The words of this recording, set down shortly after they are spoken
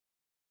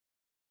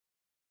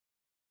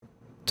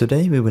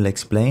Today we will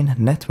explain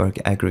network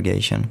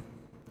aggregation.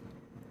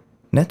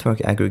 Network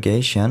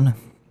aggregation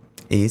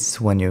is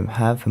when you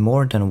have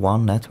more than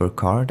one network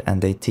card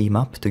and they team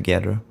up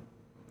together.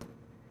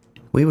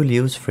 We will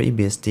use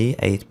FreeBSD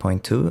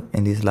 8.2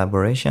 in this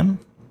elaboration.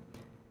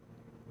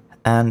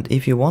 And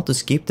if you want to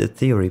skip the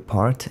theory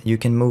part, you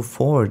can move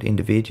forward in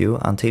the video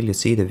until you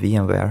see the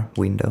VMware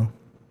window.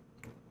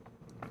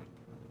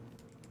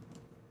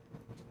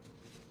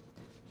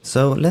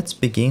 So let's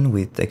begin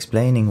with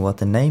explaining what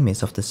the name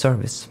is of the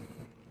service.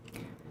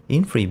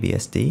 In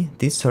FreeBSD,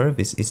 this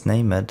service is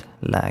named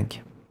lag.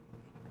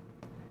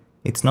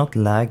 It's not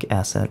lag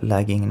as a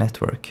lagging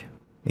network,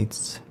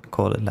 it's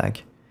called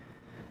lag.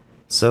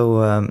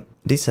 So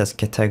this has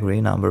category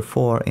number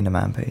 4 in the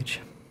man page.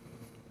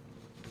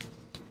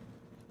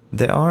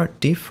 There are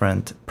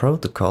different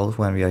protocols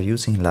when we are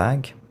using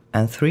lag,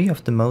 and 3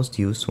 of the most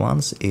used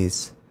ones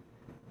is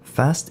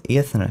fast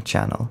Ethernet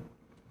channel.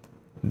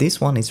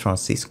 This one is from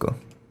Cisco.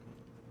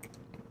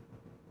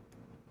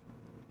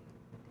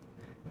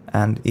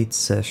 And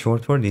its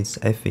short word is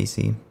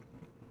FEC.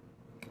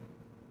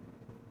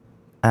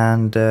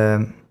 And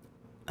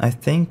I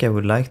think I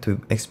would like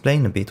to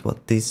explain a bit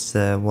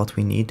what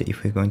we need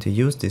if we're going to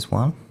use this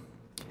one.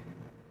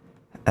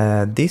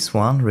 This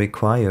one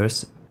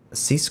requires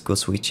Cisco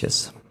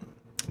switches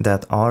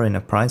that are in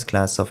a price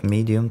class of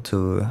medium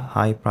to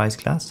high price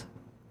class.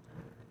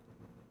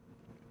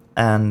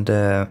 And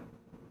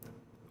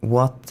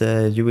what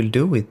you will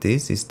do with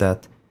this is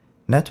that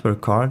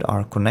network cards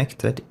are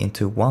connected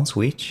into one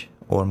switch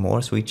or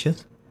more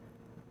switches.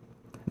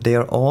 They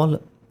are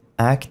all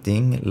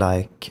acting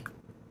like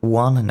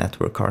one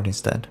network card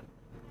instead.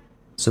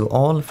 So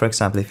for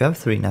example, if you have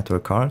 3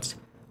 network cards,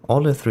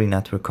 all the 3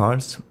 network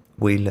cards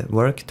will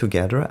work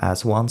together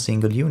as one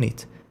single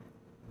unit.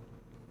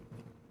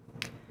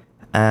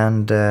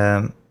 And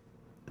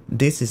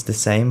this is the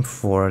same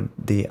for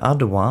the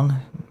other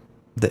one,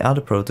 the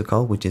other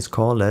protocol, which is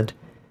called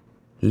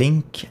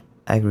Link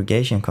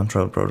Aggregation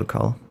Control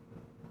Protocol.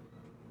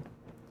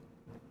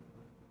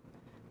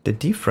 The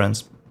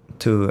difference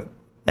to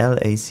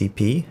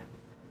LACP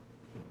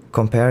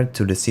compared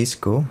to the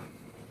Cisco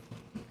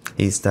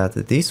is that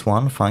this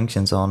one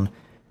functions on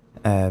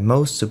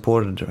most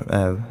supported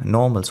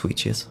normal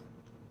switches.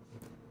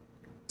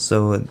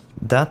 So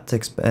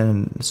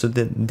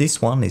this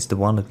one is the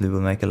one that we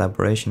will make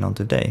elaboration on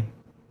today.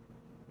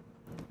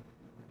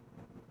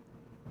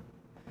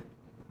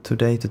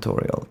 Today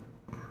tutorial.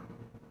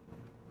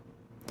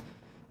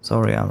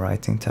 Sorry, I'm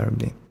writing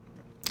terribly.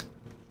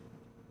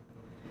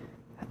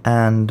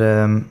 And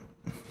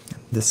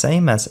the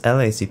same as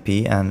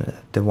LACP and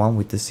the one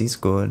with the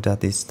Cisco,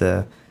 that is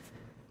the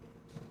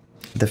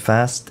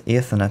fast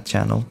Ethernet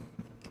channel,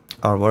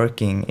 are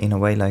working in a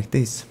way like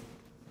this.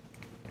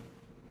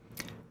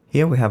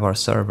 Here we have our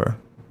server.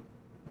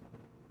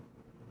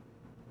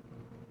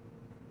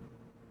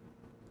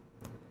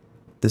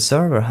 The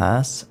server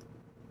has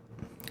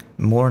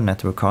more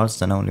network cards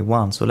than only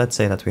one. So let's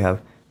say that we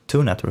have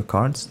 2 network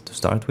cards to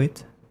start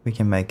with. We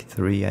can make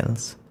 3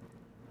 else.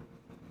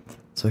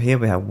 So here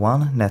we have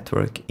one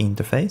network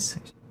interface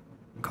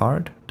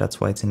card. That's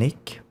why it's a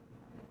NIC.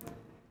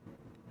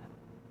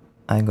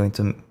 I'm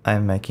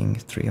making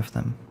 3 of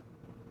them.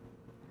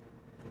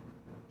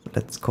 So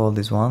let's call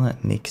this one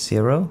NIC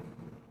 0.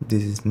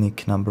 This is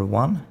NIC number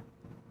 1.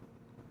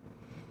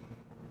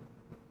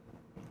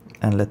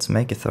 And let's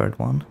make a third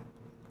one.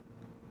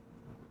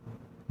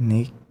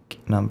 NIC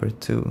number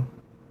 2.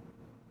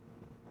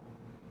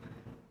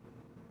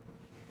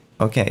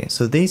 Okay,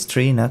 so these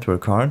 3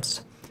 network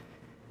cards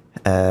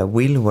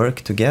will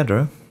work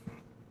together,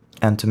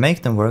 and to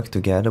make them work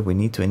together we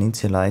need to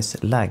initialize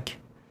lag.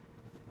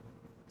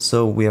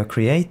 So we are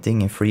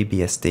creating in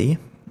FreeBSD.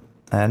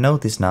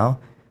 Notice now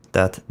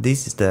that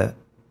this is the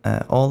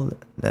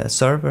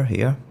server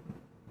here.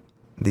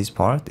 This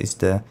part is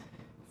the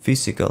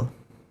physical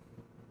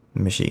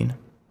machine.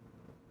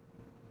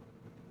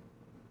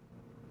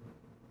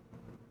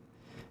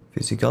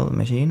 Physical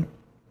machine.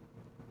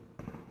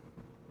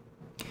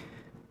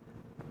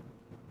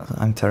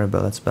 I'm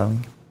terrible at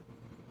spelling.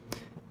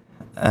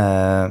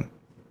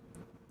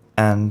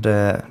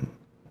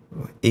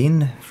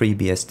 In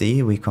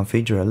FreeBSD we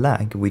configure a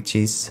lag, which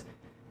is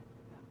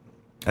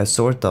a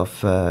sort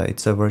of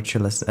it's a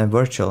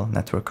virtual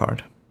network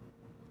card.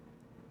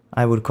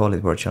 I would call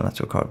it virtual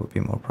network card would be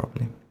more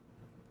properly.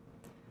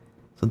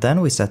 So then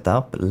we set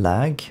up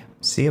lag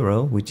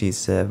 0, which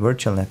is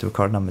virtual network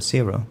card number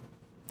 0.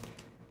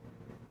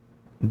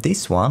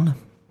 This one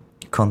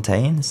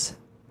contains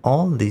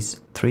all these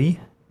 3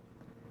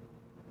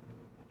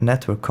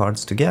 network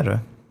cards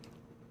together.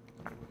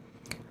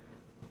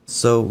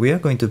 So we are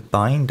going to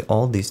bind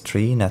all these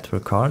 3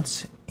 network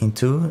cards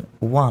into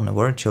one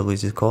virtual,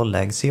 which is called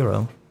lag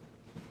 0.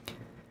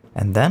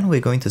 And then we're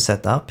going to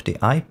set up the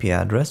IP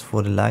address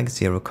for the lag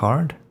 0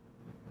 card.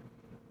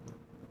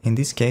 In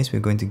this case we're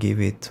going to give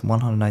it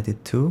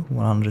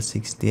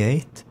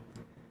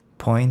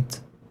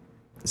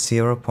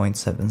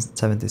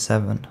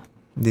 192.168.0.77.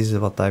 This is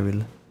what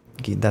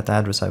that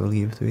address I will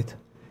give to it.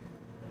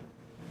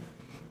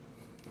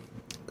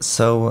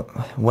 So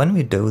when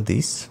we do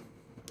this,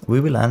 we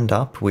will end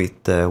up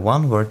with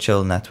one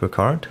virtual network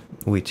card,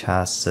 which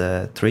has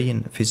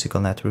 3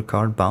 physical network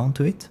cards bound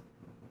to it.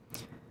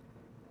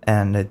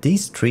 And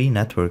these 3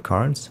 network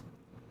cards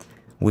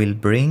will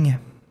bring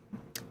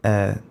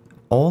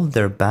all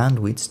their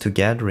bandwidths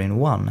together in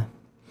one.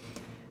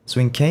 So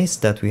in case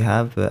that we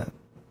have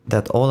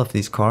that all of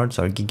these cards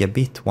are 1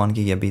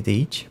 gigabit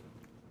each,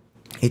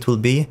 it will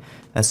be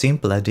a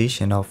simple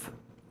addition of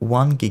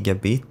 1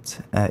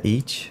 gigabit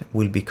each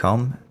will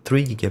become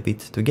 3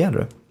 gigabit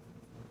together.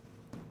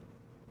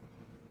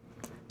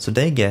 So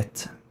they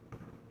get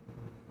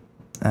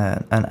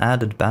an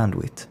added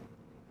bandwidth.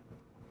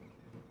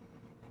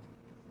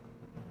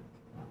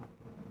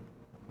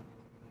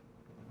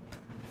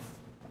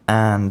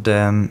 And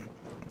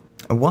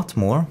what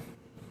more,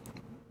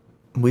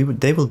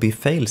 they will be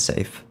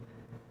fail-safe,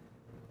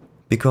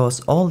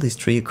 because all these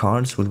 3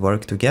 cards will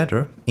work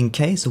together. In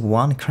case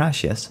one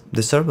crashes,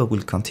 the server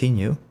will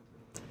continue.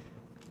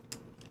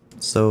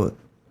 So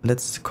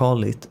let's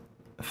call it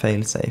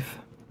fail-safe.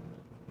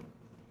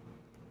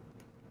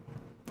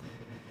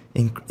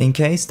 In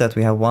case that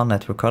we have one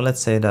network card,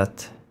 let's say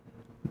that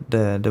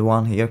the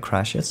one here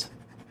crashes,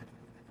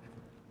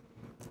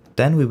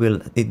 then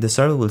the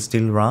server will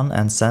still run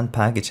and send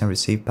package and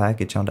receive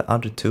package on the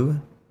other 2.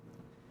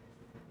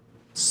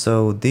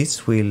 So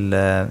this will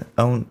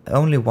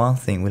only one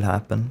thing will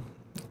happen,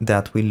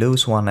 that we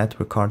lose one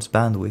network card's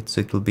bandwidth,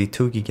 so it will be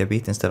 2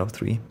 gigabit instead of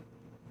 3.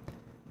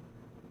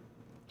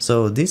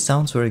 So this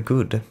sounds very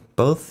good,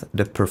 both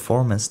the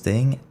performance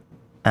thing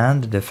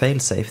and the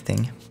fail-safe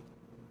thing.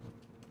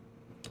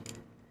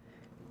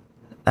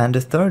 And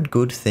the third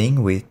good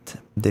thing with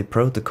the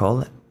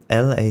protocol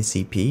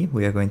LACP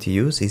we are going to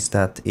use is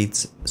that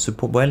it's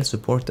well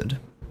supported.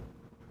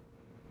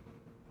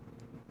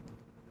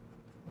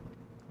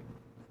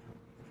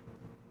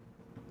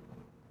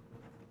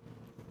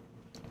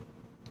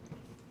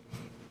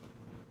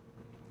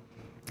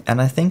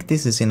 And I think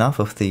this is enough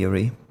of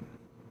theory.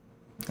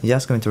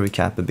 Just going to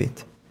recap a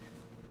bit.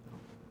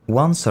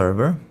 One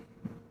server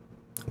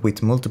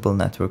with multiple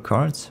network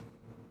cards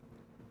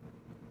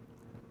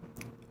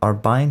are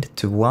bind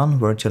to one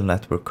virtual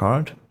network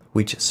card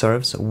which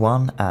serves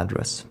one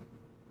address.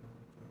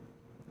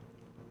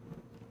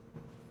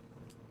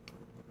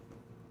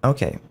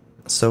 Okay,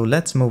 so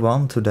let's move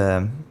on to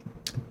the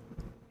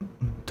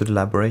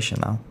elaboration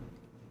now.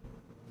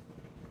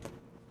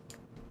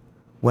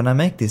 When I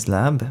make this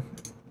lab,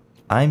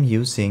 I'm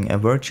using a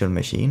virtual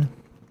machine,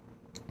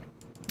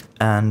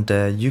 and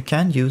you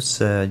can do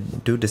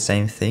the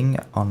same thing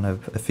on a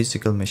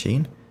physical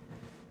machine,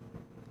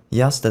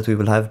 just that we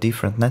will have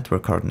different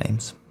network card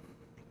names.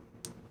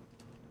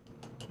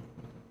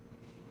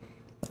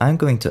 I'm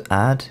going to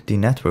add the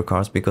network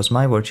cards because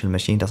my virtual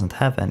machine doesn't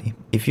have any.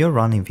 If you're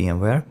running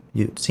VMware,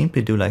 you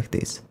simply do like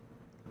this.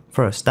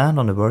 First, stand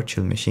on the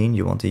virtual machine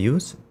you want to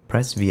use,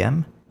 press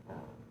VM,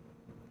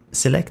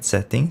 select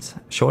settings,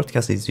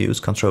 shortcut is use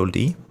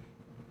Ctrl-D,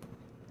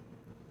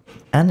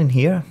 and in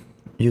here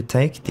you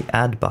take the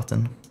add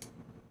button.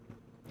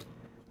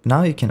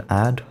 Now you can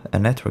add a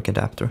network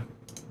adapter.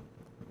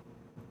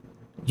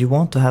 You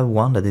want to have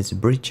one that is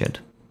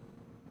bridged.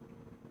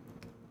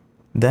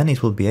 Then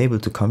it will be able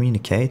to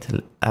communicate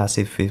as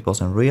if it was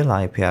a real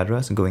IP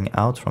address going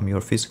out from your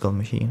physical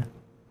machine.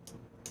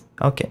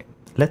 Okay,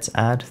 let's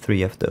add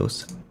 3 of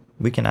those.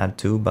 We can add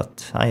 2,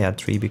 but I add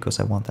 3 because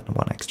I want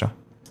one extra.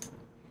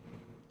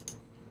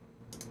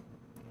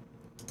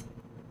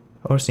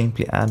 Or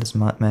simply add as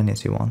many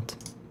as you want.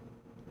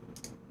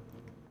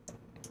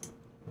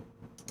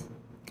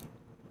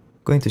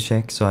 Going to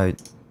check,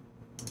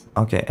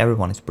 okay,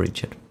 everyone is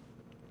bridged.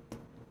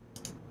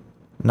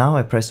 Now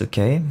I press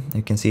OK,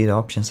 you can see the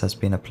options has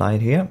been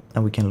applied here,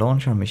 and we can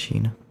launch our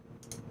machine.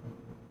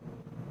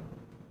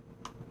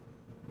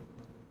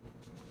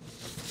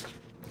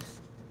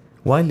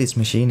 While this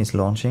machine is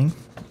launching,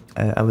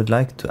 I would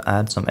like to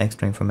add some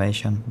extra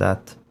information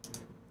that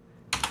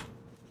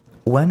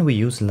when we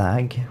use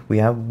lag, we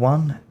have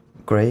one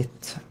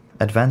great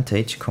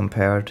advantage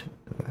compared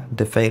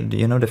the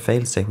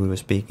failsafe we were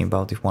speaking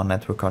about if one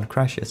network card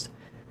crashes.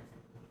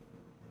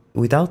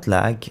 Without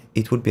lag,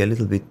 it would be a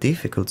little bit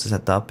difficult to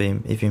set up.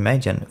 If you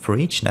imagine, for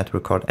each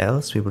network card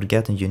else, we would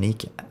get a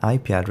unique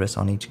IP address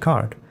on each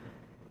card.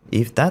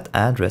 If that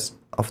address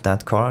of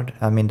that card,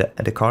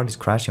 the card is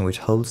crashing which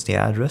holds the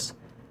address,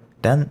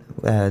 then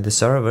the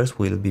servers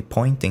will be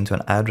pointing to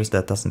an address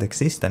that doesn't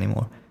exist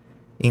anymore.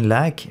 In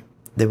lag,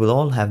 they will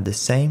all have the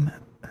same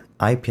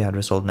IP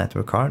address, all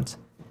network cards.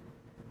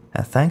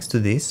 And thanks to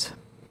this,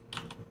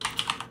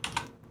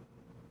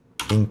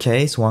 in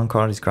case one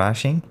card is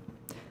crashing,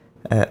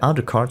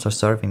 other cards are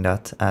serving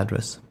that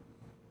address.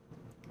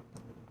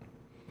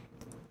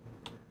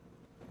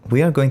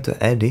 We are going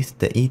to edit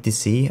the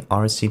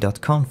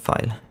etc.rc.conf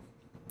file.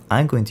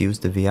 I'm going to use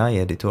the VI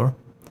editor.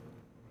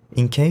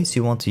 In case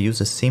you want to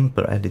use a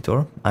simpler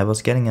editor, I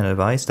was getting an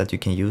advice that you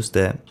can use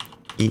the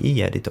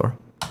EE editor.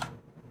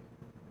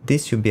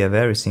 This should be a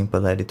very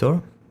simple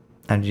editor,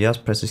 and you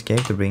just press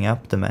escape to bring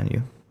up the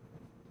menu.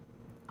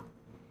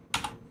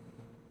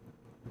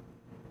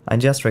 I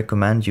just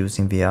recommend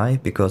using VI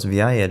because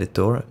VI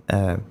editor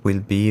will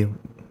be,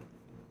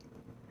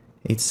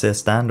 it's a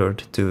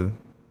standard to,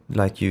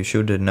 like you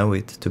should know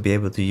it to be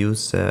able to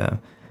use and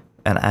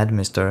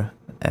administer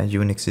a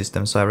Unix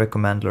system, so I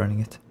recommend learning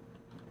it.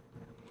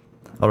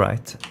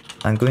 Alright,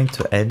 I'm going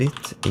to edit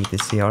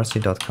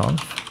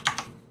etcrc.conf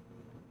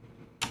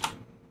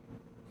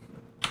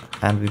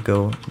and we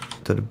go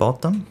to the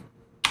bottom,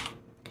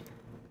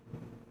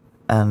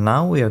 and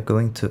now we are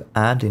going to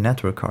add the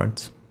network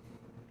cards.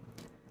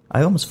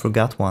 I almost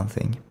forgot one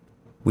thing.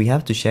 We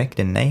have to check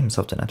the names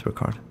of the network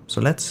card. So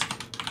let's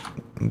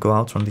go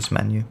out from this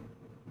menu.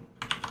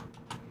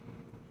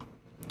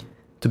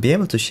 To be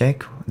able to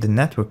check the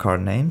network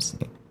card names,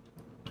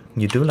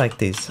 you do like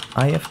this,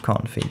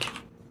 ifconfig,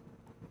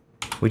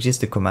 which is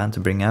the command to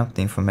bring out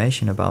the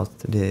information about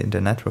the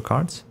network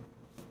cards.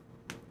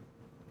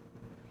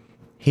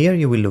 Here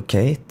you will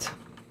locate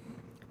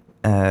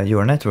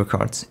your network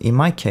cards. In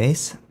my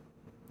case,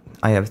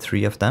 I have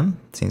 3 of them,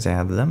 since I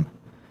have them.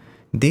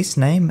 This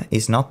name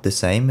is not the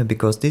same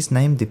because this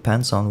name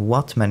depends on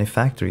what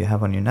manufacturer you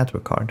have on your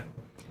network card.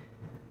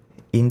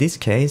 In this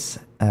case,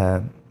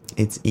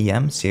 it's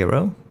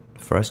EM0,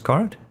 first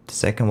card, the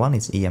second one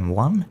is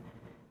EM1,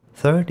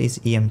 third is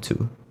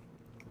EM2.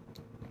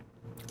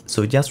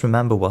 So just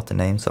remember what the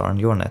names are on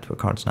your network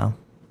cards now,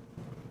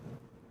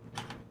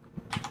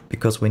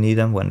 because we need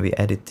them when we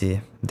edit the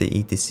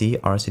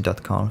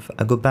etcrc.conf.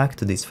 I go back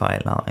to this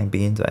file now and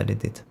begin to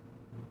edit it.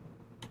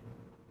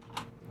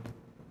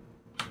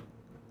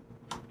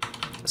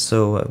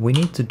 So we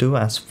need to do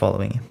as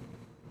following.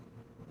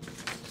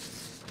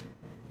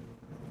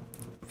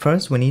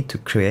 First we need to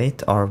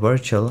create our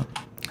virtual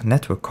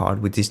network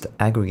card, which is the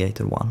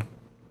aggregated one.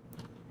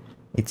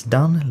 It's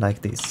done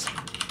like this.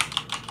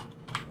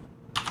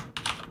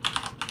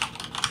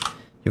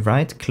 You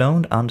write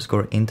cloned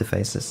underscore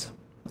interfaces.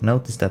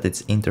 Notice that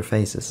it's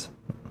interfaces.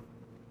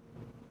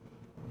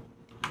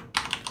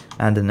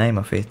 And the name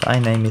of it, I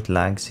name it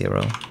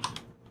lag0.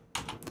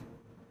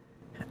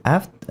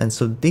 And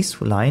so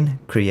this line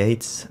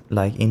creates,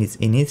 like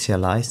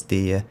initialize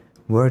the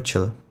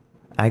virtual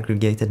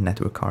aggregated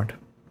network card.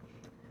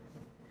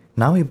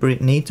 Now we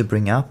need to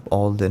bring up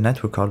all the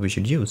network card we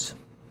should use.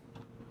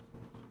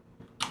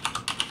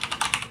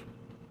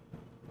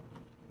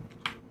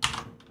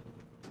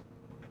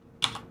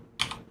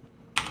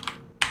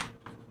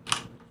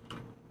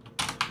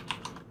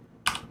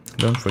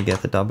 Don't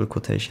forget the double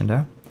quotation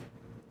there.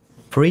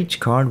 For each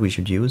card we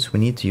should use,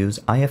 we need to use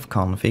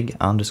ifconfig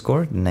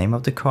underscore the name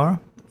of the card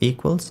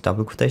equals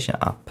double quotation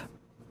up.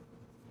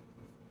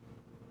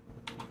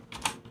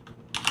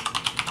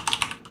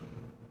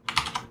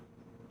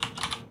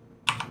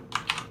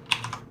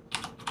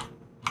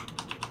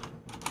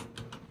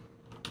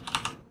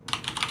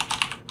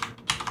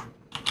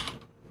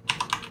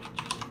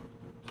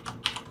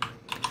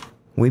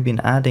 We've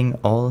been adding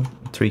all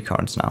 3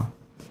 cards now.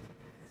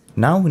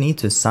 Now we need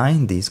to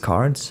assign these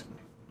cards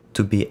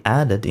to be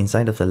added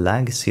inside of the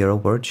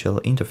lag0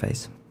 virtual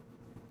interface.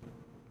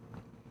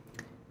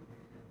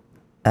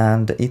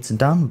 And it's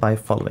done by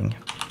following.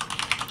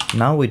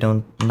 Now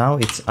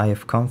it's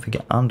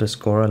ifconfig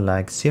underscore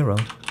lag0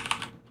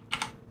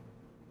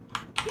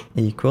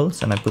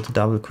 equals, and I put a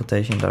double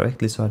quotation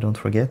directly so I don't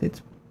forget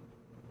it.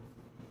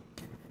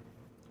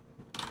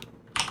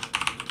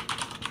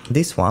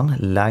 This one,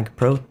 lag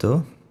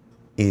proto,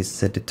 is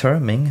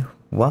determining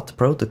what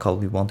protocol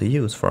we want to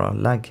use for our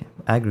lag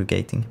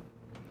aggregating.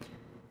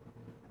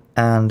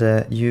 And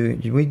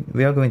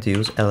we are going to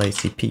use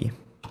LACP.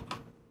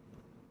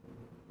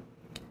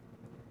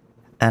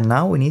 And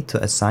now we need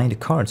to assign the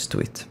cards to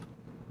it.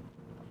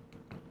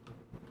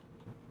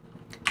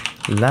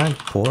 Lag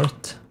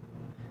port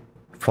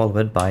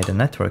followed by the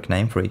network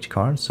name for each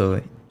card,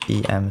 so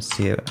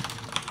EM0,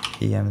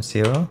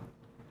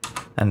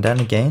 and then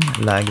again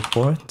lag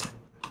port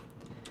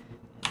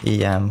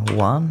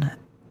EM1,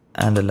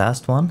 and the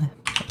last one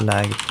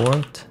lag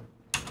port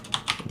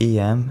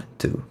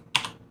EM2.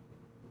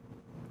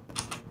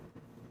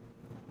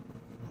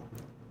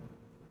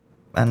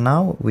 And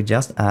now we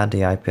just add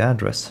the IP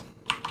address.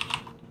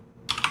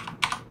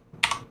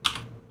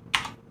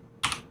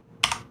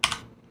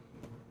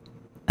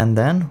 And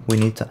then we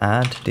need to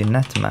add the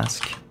net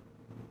mask.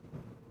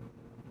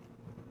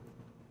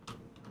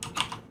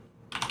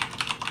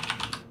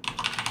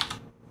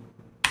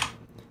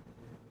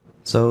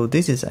 So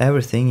this is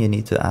everything you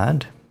need to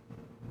add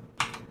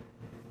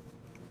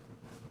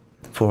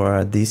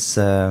for this,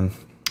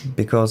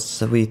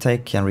 because we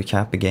take and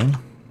recap again.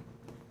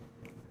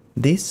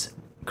 This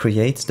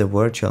creates the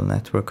virtual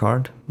network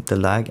card, the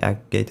lag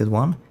aggregated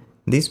one.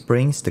 This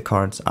brings the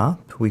cards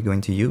up we're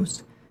going to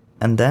use,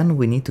 and then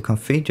we need to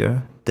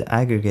configure the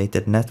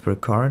aggregated network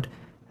card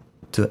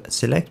to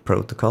select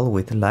protocol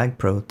with lag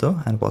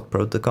proto, and what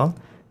protocol,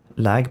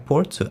 lag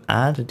port to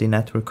add the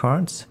network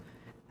cards,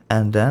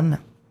 and then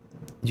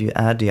you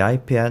add the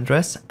IP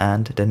address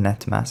and the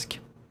net mask.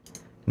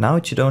 Now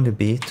it should only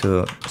be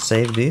to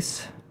save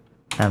this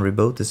and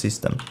reboot the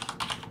system.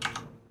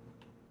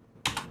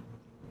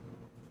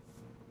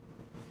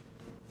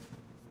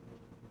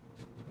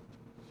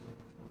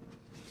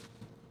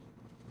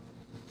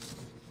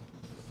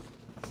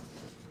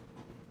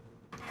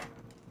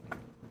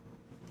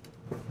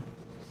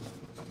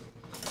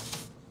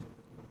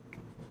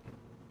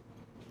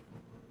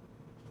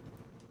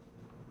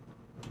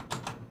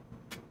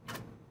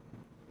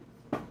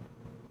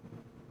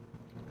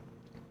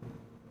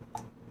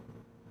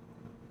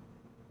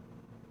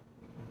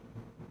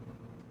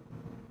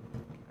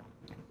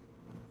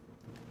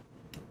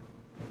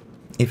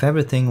 if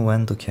everything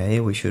went okay,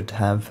 we should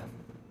have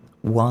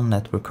one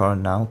network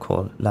card now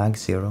called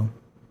lag0.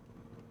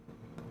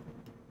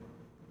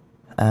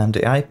 And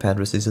the IP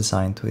address is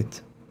assigned to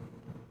it.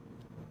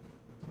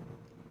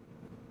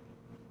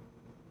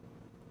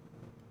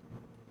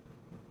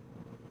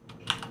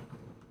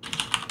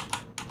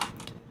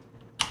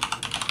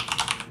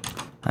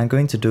 I'm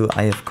going to do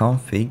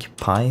ifconfig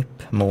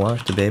pipe more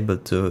to be able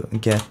to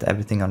get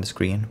everything on the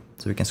screen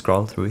so we can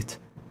scroll through it.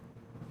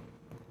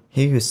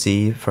 Here you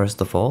see, first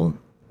of all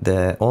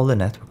the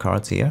network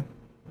cards here,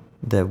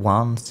 the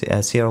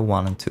 0,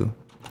 1 and 2.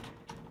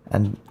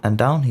 And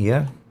down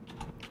here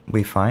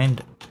we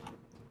find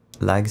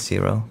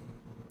lag0.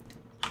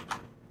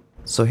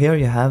 So here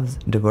you have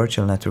the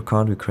virtual network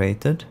card we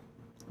created.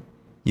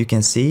 You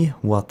can see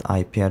what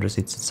IP address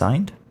it's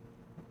assigned.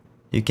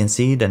 You can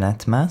see the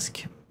net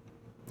mask.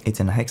 It's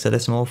in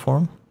hexadecimal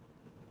form.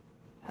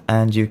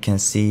 And you can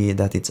see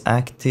that it's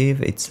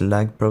active, its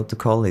lag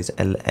protocol is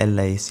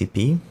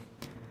LACP.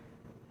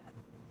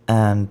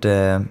 And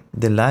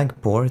the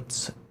lag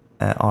ports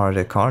are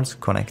the cards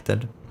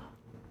connected.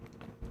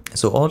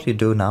 So all you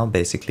do now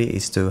basically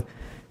is to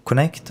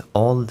connect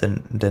all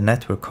the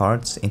network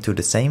cards into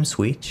the same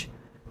switch,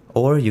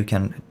 or you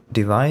can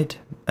divide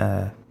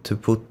to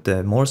put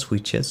more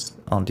switches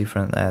on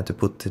different, to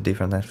put the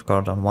different network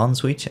card on one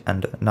switch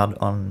and not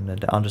on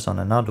the others on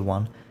another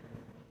one.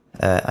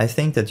 I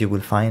think that you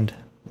will find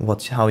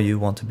how you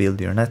want to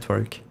build your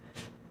network.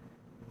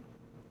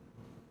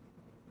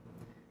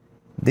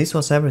 This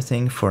was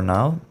everything for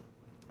now,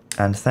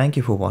 and thank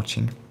you for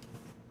watching.